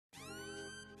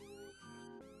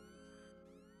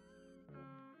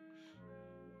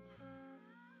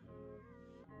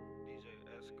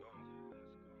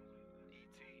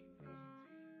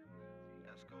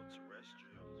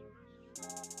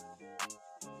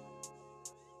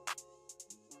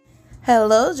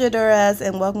Hello JADOREs,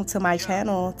 and welcome to my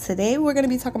channel. Today we're going to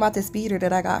be talking about this beater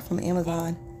that I got from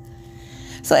Amazon.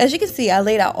 So as you can see, I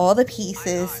laid out all the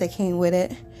pieces that came with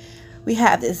it. We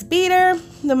have this beater,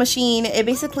 the machine. It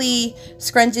basically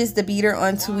scrunches the beater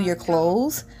onto your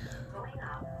clothes.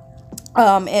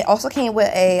 It also came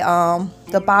with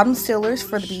the bottom sealers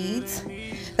for the beads.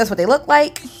 That's what they look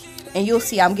like. And you'll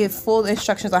see I'm giving full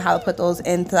instructions on how to put those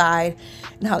inside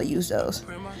and how to use those.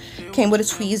 Came with a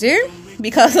tweezer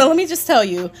because let me just tell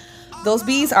you, those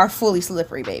beads are fully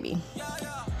slippery, baby.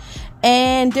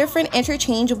 And different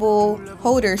interchangeable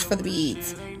holders for the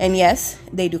beads. And yes,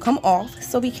 they do come off,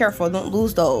 so be careful, don't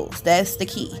lose those. That's the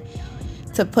key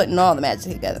to putting all the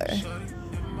magic together.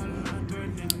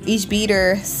 Each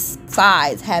beader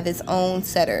sides have its own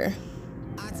setter.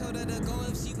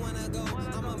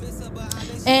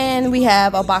 And we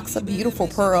have a box of beautiful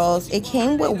pearls. It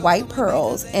came with white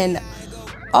pearls, and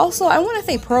also I want to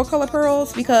say pearl color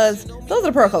pearls because those are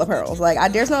the pearl color pearls.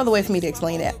 Like there's no other way for me to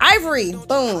explain it. Ivory,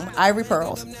 boom, ivory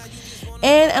pearls.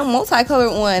 And a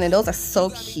multicolored one, and those are so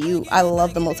cute. I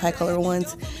love the multicolored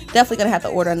ones. Definitely gonna have to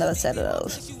order another set of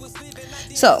those.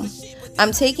 So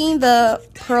I'm taking the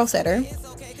pearl setter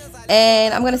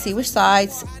and I'm gonna see which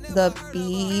sides the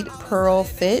bead pearl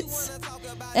fits,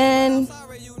 and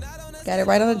got it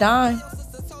right on the dime.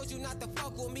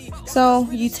 So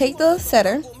you take the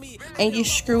setter and you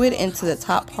screw it into the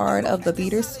top part of the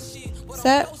beater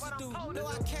set,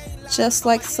 just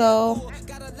like so.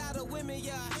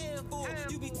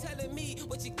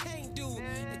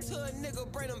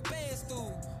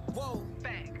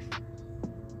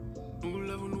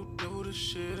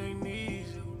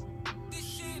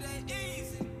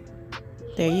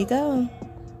 There you go.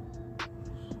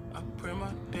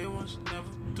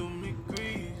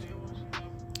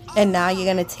 And now you're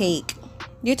gonna take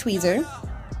your tweezer,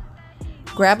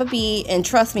 grab a bead, and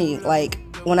trust me, like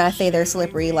when I say they're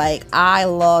slippery, like I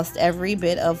lost every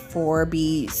bit of 4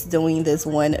 beads doing this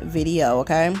one video,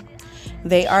 okay?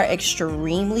 They are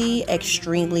extremely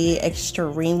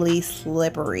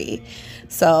slippery.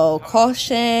 So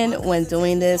caution when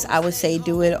doing this. I would say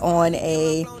do it on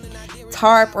a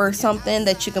tarp or something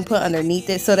that you can put underneath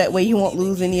it so that way you won't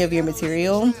lose any of your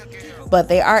material. But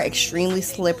they are extremely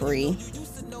slippery.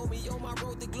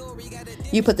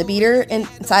 You put the beader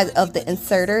inside of the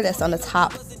inserter that's on the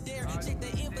top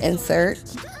insert,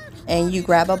 and you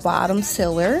grab a bottom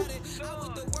sealer.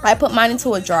 I put mine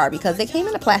into a jar because they came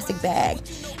in a plastic bag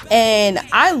and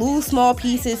I lose small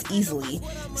pieces easily.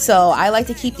 So I like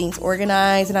to keep things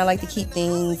organized, and I like to keep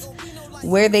things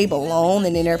where they belong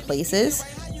and in their places.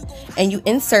 And you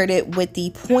insert it with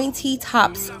the pointy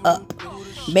tops up.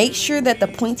 Make sure that the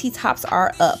pointy tops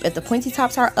are up. If the pointy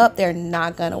tops are up, they're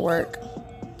not gonna work.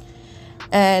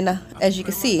 And as you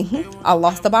can see, I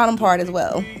lost the bottom part as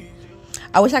well.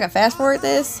 I wish I could fast forward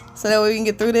this so that we can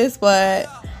get through this, but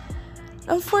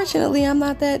unfortunately I'm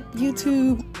not that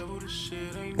YouTube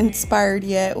inspired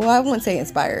yet. Well, I wouldn't say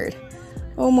inspired.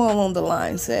 Oh, more along the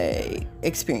line say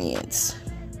experience.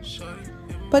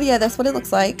 But yeah, that's what it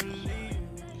looks like.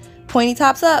 Pointy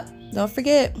tops up. Don't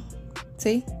forget.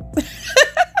 See?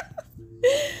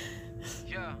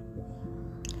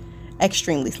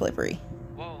 Extremely slippery.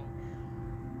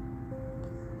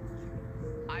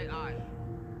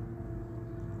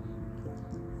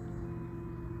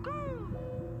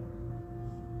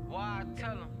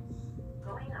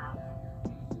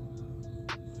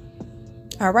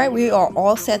 All right, we are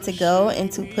all set to go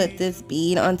and to put this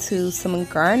bead onto some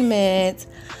garments.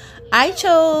 I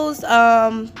chose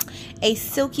a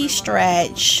silky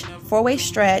stretch, 4-way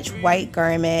stretch white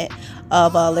garment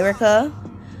of Lyrica,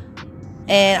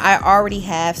 and I already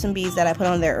have some beads that I put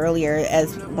on there earlier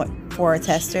as for a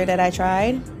tester that I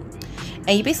tried.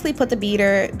 And you basically put the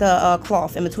beader, the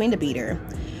cloth in between the beader,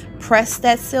 press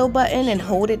that seal button and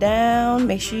hold it down.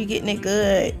 Make sure you're getting it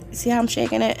good. See how I'm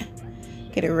shaking it?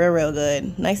 Get it real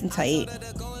good, nice and tight.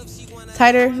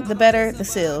 Tighter the better the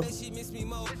seal.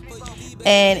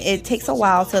 And it takes a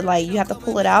while to, like, you have to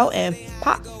pull it out and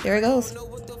pop, there it goes.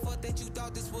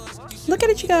 Look at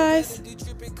it, you guys.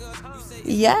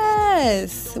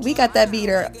 Yes, we got that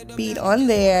bead on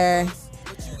there.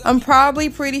 I'm probably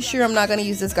pretty sure I'm not going to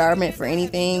use this garment for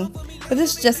anything, but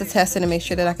this is just a testing to make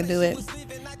sure that I can do it.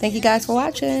 Thank you guys for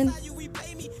watching.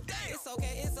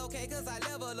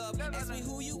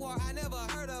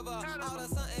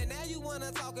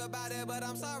 But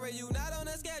I'm sorry you not on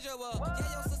the schedule. Yeah,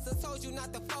 your sister told you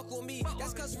not to fuck with me.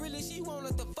 That's cause really she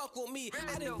wanted to fuck with me.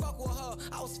 I didn't fuck with her,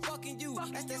 I was fucking you.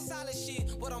 That's that solid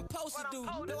shit, what I'm supposed to do.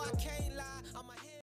 No, I can't lie.